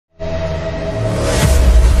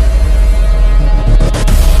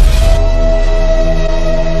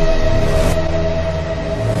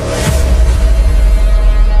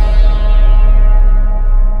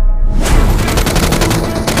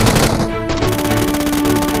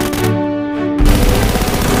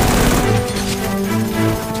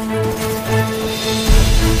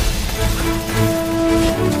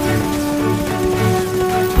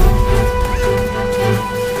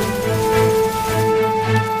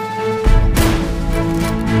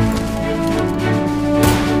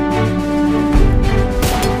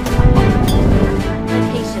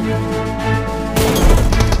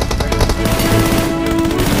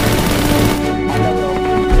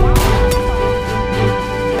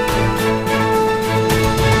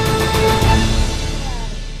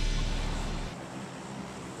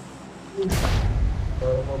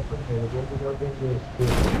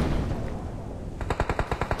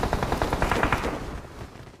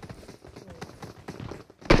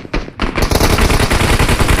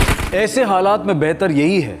ऐसे हालात में बेहतर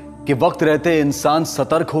यही है कि वक्त रहते इंसान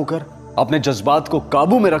सतर्क होकर अपने जज्बात को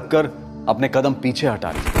काबू में रखकर अपने कदम पीछे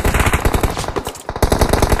हटा ले।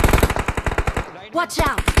 Watch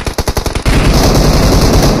out!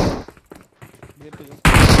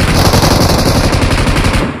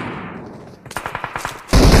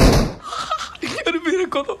 अरे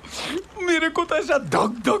मेरे को तो ऐसा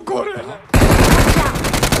धक धक हो रहा है।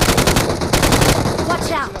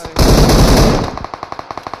 Watch out!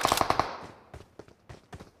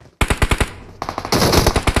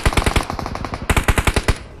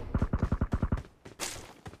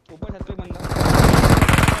 ऊपर छत पे बंदा।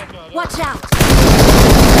 Watch out!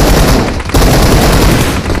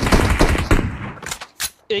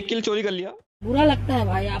 एक किल चोरी कर लिया। बुरा लगता है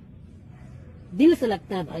भाई, आप दिल से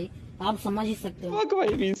लगता है भाई, आप समझ ही सकते हो।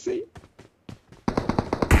 भाई बीच से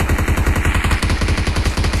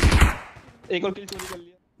एक और किल चोरी कर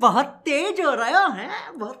लिया। बहुत तेज हो रहा है,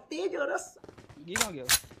 बहुत तेज हो रहा। ये कहाँ गया?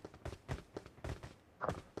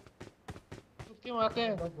 उसके मारते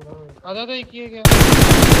हैं। आधा तो एक ही है क्या?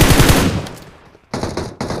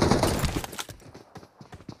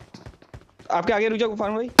 आपके आगे रुक जाओ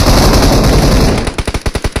फार्म भाई।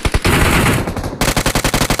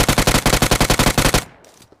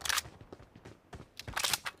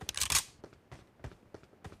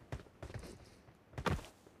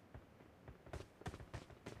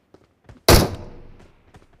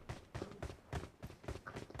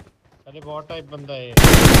 अरे बहुत टाइप बंदा है।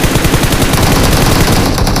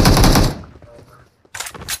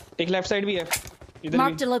 एक लेफ्ट साइड भी है इधर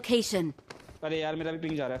Marked भी। a location. अरे यार मेरा भी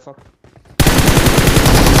पिंग जा रहा है। फक।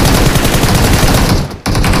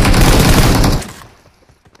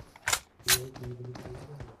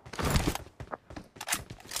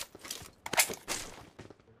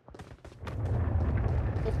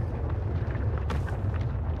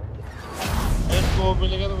 स्कोप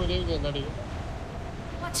मिलेगा तो मुझे भी देना, ठीक है?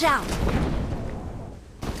 Watch out!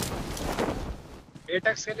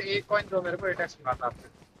 एटेक्स के लिए एक कॉइन दो मेरे को, एटेक्स मंगाता आपने।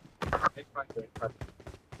 एक कॉइन दो, एक कॉइन।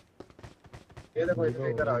 ये देखो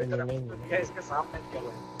इधर आओ, इधर आओ। क्या इसके सामने क्या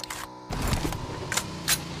है?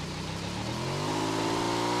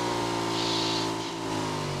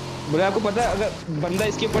 बोले आपको पता है अगर बंदा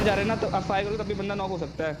इसके ऊपर जा रहा है ना तो आप फायर करो तब भी बंदा नॉक हो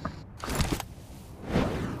सकता है।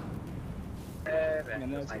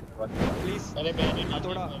 प्लीज अरे मैंने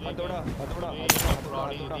हथौड़ा।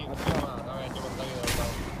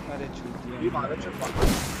 अरे ये मारो चल मारो।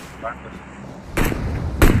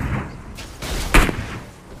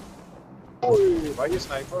 ओए भाई ये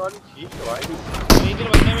स्नाइपर वाली ठीक है भाई। इधर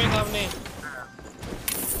बंदा मेरे सामने।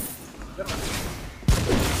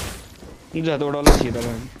 मुझे हथौड़ा वाला चाहिए था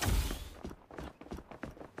भाई।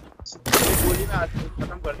 गोली में आज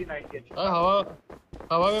खत्म कर दी 90 की।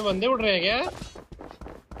 हवा में बंदे उड़ रहे हैं क्या?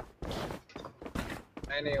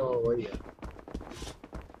 नहीं वो वही है।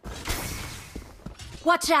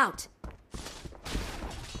 Watch out!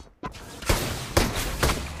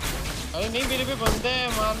 अरे नहीं, मेरे पे बंदा है,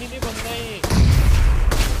 मारनी नहीं बंदा है।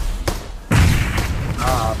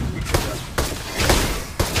 हाँ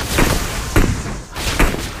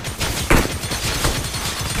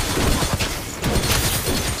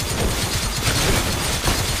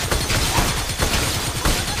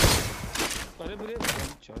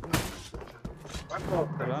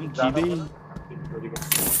राम जीदी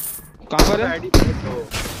कहाँ पर है? आईडी पे तो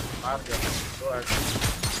मार दिया तो आईडी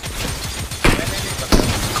मैंने नहीं पता।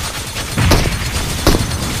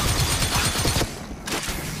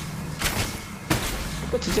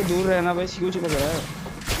 कुछ से दूर रहना भाई, क्यों चुप रहा है?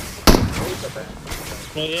 नहीं पता है।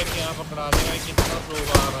 तो ये क्या पकड़ा देगा, कितना स्लो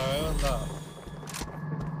आ रहा है बंदा।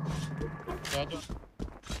 क्या जो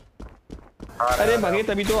अरे भागे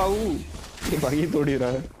तभी तो आऊँ। ये भागी तोड़ ही रहा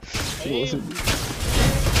है।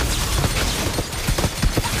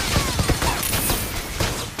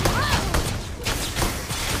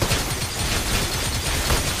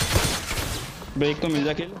 ब्रेक तो मिल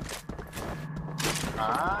जा किल।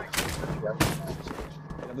 हाँ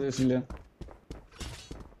तो इसलिए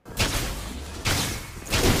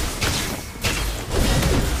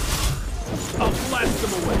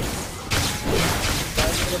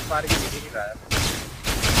पार की दिख नहीं रहा है।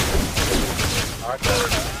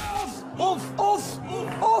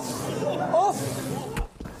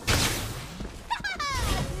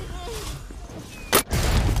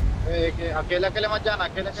 अकेले अकेले मत जाना,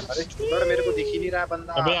 अकेले अकेले। अरे छोड़, मेरे को दिख ही नहीं रहा है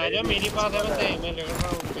बंदा। अबे आजा, मेरे पास है बंदे, मैं लड़ रहा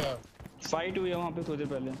हूँ क्या? फाइट हुई है वहाँ पे थोड़ी देर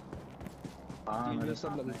पहले। हाँ मुझे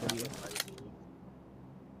सब लग पड़ी है।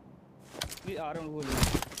 भी आ रहा हूँ, वो ले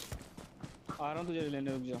आ रहा हूँ तुझे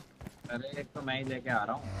लेने, रुक जा। अरे एक तो मैं ही लेके आ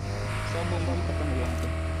रहा हूँ। सब बम खत्म हो गया।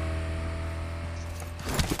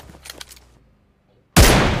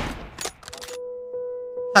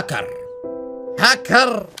 Hacker hacker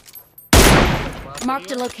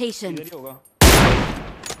Marked a location. इधर ही होगा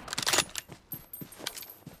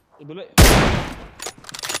ये बोले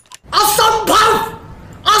असंभव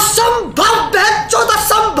असंभव बेचोद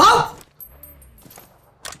असंभव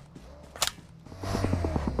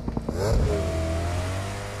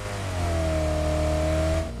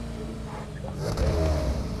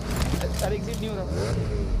अरे एग्जिट नहीं हो रहा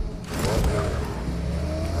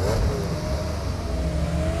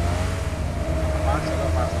पास चलो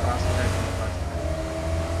पास पास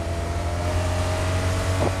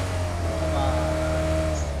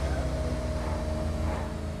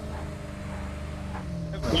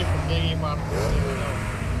ये फटेगी मार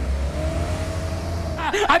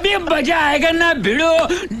अभी मजा आएगा ना भिड़ो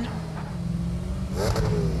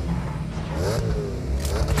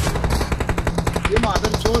ये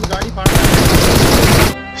मादर चोर गाड़ी फाड़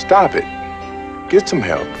Stop it. Get some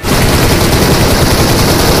help.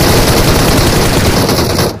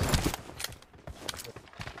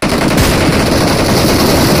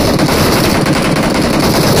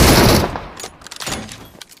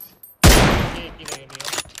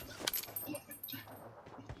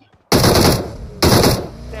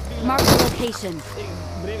 Marked a location.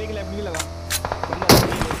 Break एक लेफ्ट भी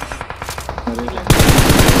लगा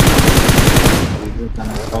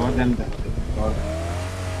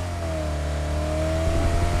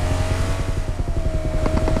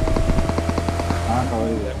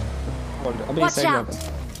अभी इस Watch साइड out.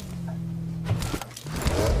 जाता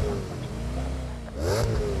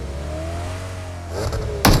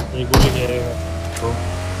ये गोली घेरेगा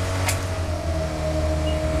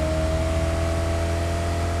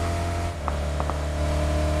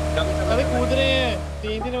अरे कूद रहे हैं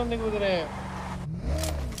तीन बंदे कूद रहे हैं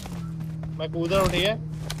मैं कूद रहा हूँ ठीक है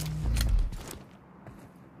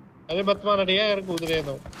अरे मत मारना ठीक है अगर कूद रहे हैं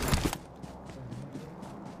तो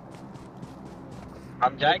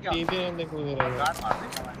हम जाए क्या तीन बंदे कूद रहे हैं गार्ड मार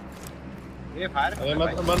देंगे ये फायर अरे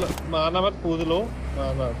मत मारना मत कूद लो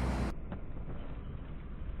मारना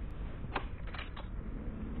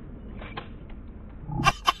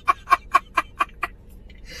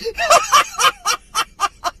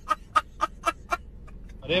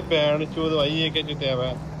अरे बैंड चोद भाई ये क्या जुते है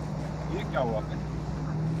ये क्या हुआ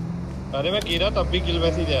अरे मैं गिरा तब भी किल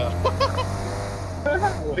वैसे ही गया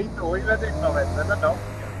वही मैं देखता हूँ वैसे ना डाउन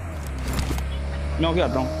मैं होके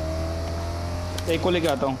आता हूँ एक को लेके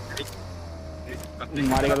आता हूँ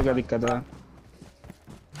मारेगा तो क्या दिक्कत है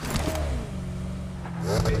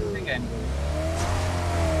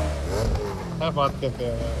क्या बात करते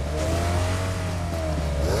हैं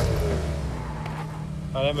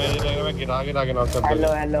अरे मेरे लगे मैं गिरा के नॉक कर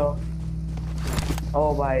हेलो हेलो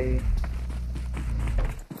ओ भाई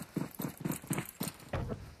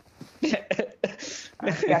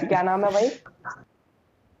क्या क्या नाम है भाई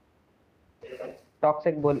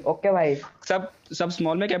टॉक्सिक बोल ओके भाई सब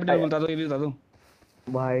स्मॉल में कैपिटल बोलता तो ये भी बता दो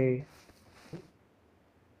भाई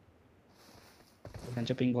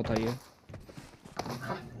पिंग बहुत आई है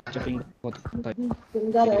पिंग बहुत आई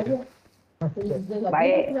है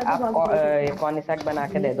भाई आप कॉनिसेक बना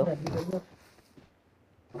के दे दो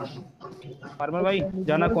फार्मर भाई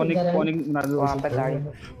जाना कॉनिक बना दो वहाँ पे गाड़ी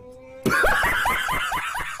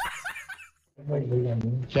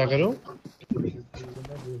क्या करूं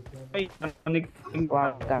भाई कॉनिक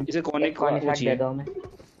जैसे कॉनिक कॉनिसेक दे दो हमें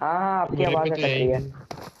हाँ आपकी आवाज अटक रही है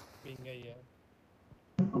पिंग आई है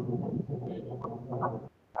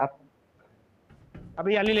आप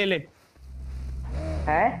अभी याली ले ले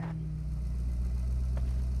है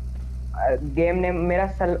गेम ने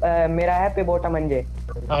मेरा है पिबोटा मंजे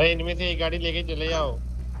अरे इनमें से एक गाड़ी लेके चले जाओ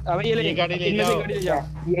अबे ये गाड़ी ले जाओ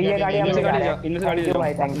ये गाड़ी हम ले जा रहे हैं इनमें से गाड़ी ले जाओ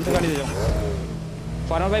इनमें से गाड़ी ले जाओ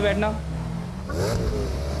फार्मर भाई बैठना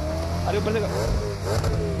अरे ऊपर से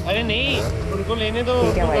अरे नहीं उनको लेने दो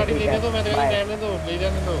उनको गाड़ी लेने दो मैं तो रहने दो ले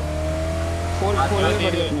जाने दो फोर गाड़ी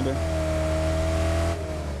अपने पे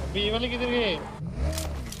बी वाले किधर गए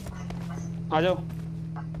आ जाओ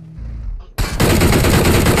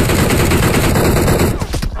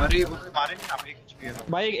अरे वो मारे नहीं आप एक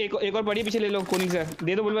भाई एक और बड़ी पीछे ले लो कोनिंग से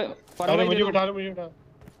दे दो बोल भाई फार्मर अरे भाई मुझे उठा लो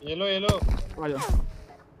ये लो आ जाओ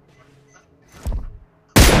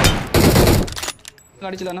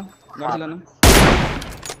गाड़ी चलाना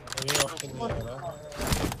ये ऑप्शन नहीं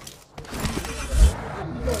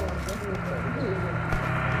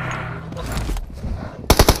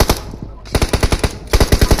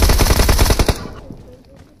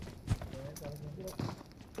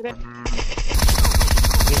है ना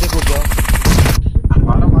नीचे कूद जाओ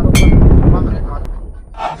मारो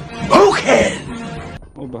ओके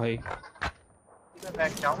ओ भाई मैं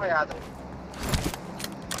जाऊंगा याद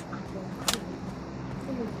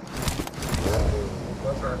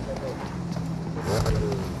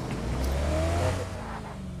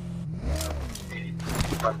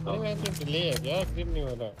अरे मैं तो डिले है क्या, ग्रिप नहीं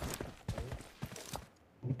हो रहा।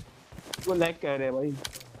 वो लैग कह रहे हैं भाई,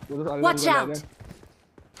 वो तो अलग Watch अलग out! है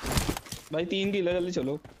भाई। 3 किल है, जल्दी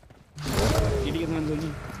चलो। टीटी के साथ जल्दी।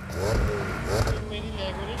 मेरी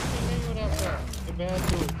लैग हो रही है, नहीं हो रहा आपका ये बहन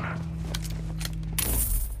तू।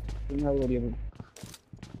 हो रही है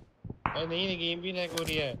अरे नहीं गेम भी लैग हो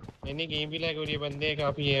रही है, नहीं गेम भी लैग हो रही है, बंदे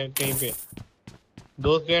काफी है कहीं पे,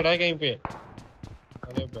 दोस्त बैठ है कहीं पे।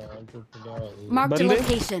 अरे बहन तू Marked a बंदे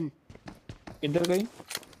location. इधर कहीं।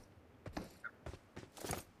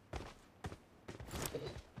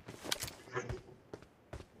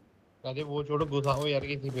 अरे वो छोड़ो, घुसाओ यार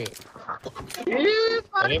किसी पे।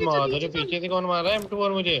 अरे माधुरी पीछे से कौन मारा है M2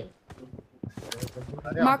 और मुझे।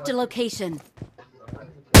 Marked a location.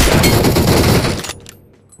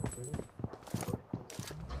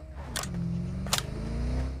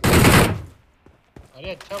 अरे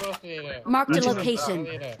अच्छा बरस दे रहा है, Marked a अच्छा location.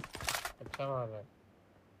 दे रहा है, अच्छा मार रहा है।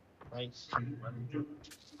 नाइस।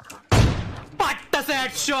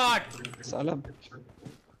 साला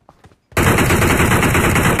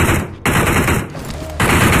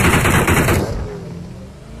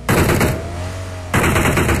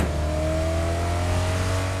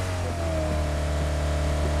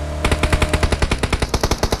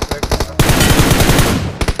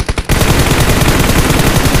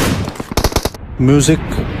म्यूजिक।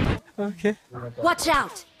 ओके। Watch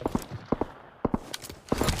out!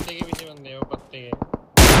 पत्ते के पीछे बंदे हैं, वो पत्ते के।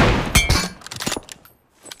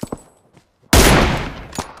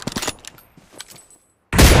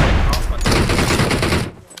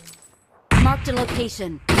 Marked a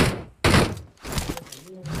location.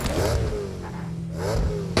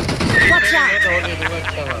 Watch मैं out! तो और दे दूंगा,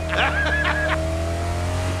 अच्छा था।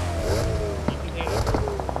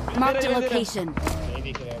 Marked a location. नहीं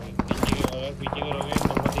दिख रहा अभी, पीछे करोगे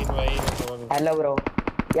नंबर 3 भाई। हेलो ब्रो,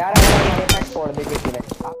 यार हमारे साथ छोड़ दे किसी ने।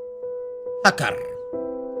 هكر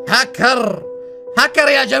هكر هكر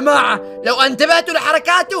يا جماعة، لو انتبهتوا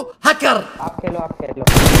لحركاته هكر. आप खेलो आप खेलो।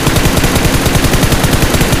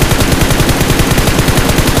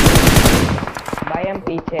 भाई हम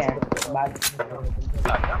पीछे हैं बात।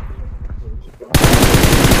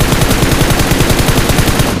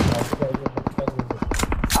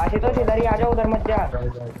 आशुतोष इधर ही आ जाओ, उधर मत जा।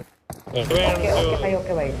 ओके भाई,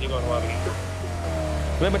 ओके भाई।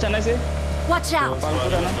 तुम्हें बचाना है इसे। Watch out!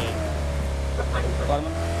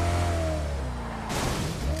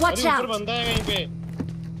 Watch ऊपर out! बंदा है कहीं पे,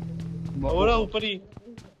 हो रहा ऊपर ही।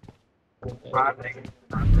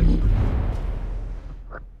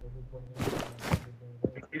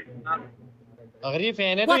 अगर ये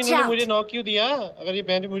फैन है तो Watch इन्होंने out! मुझे नॉक क्यों दिया, अगर ये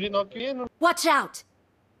फैन मुझे नॉक किया इन्होंने। Watch out!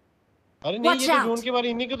 अरे नहीं Watch ये तो out! ड्रोन के बारे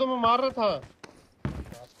इन्हीं को तो मैं मार रहा था,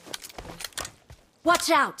 Watch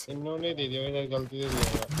out! इन्होंने दे दिया, इधर गलती से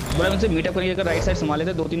दिया। बड़ा मुझसे मीटअप करिए, अगर राइट साइड संभाले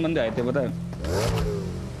थे 2-3 बंदे आए थे पता है।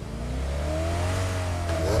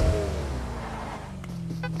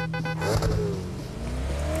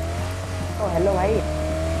 ओ हेलो भाई।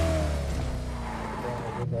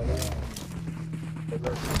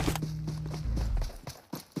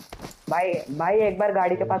 भाई भाई एक बार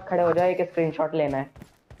गाड़ी के पास खड़े हो जाओ, एक स्क्रीनशॉट लेना है।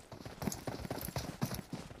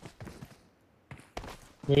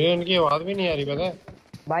 मुझे उनकी आवाज भी नहीं आ रही पता है।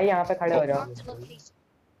 भाई यहाँ पे खड़े हो जाओ।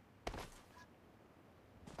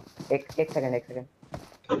 एक सेकंड।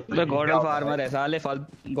 तो गॉर्डल फार्मर है साले,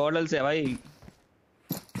 गॉर्डल से है भाई।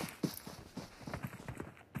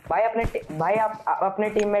 भाई आप अपने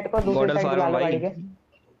टीममेट को दूसरी गॉर्डल साइड बुला लो फार्मर गाड़ी के।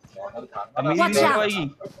 Watch out! भाई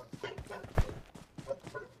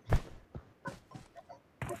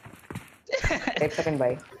एक सेकंड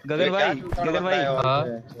भाई। गगन भाई हाँ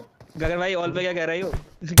गगन भाई ऑल पे क्या कह रही हो?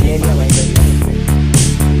 ले लिया भाई, ले लिया।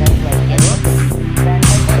 Thanks भाई। Thanks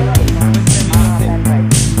भाई। हाँ, thanks भाई।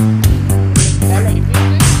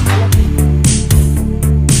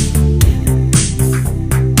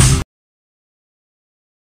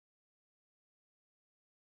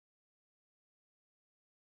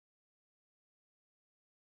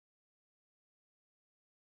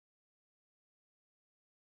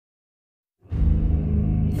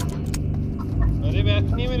 अरे बैठ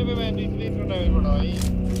नहीं मेरे पे, बैठ इसलिए इतना डैमेज पड़ा भाई।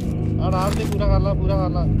 आराम से पूरा कर ला।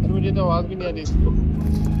 अरे मुझे तो आवाज भी नहीं आ रही इसकी।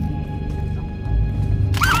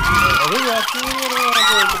 अरे बैठ नहीं मेरे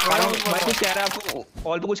भाई कुछ कह रहा है आपको,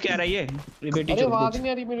 ऑल पे कुछ कह रही है ये बेटी अरे चोद आवाज कुछ।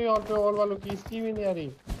 नहीं आ रही मेरे ऑल पे, ऑल वालों की, इसकी भी नहीं आ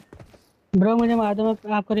रही। ब्रो मुझे मार दो,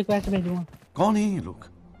 मैं आपको रिक्वेस्ट भेजूंगा। कौन है ये लोग,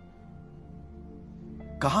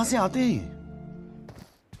 कहां से आते हैं ये?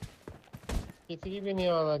 किसी की भी नहीं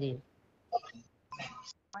आवाज आ रही।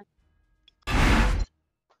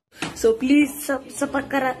 So please,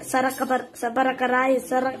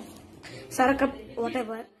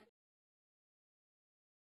 whatever.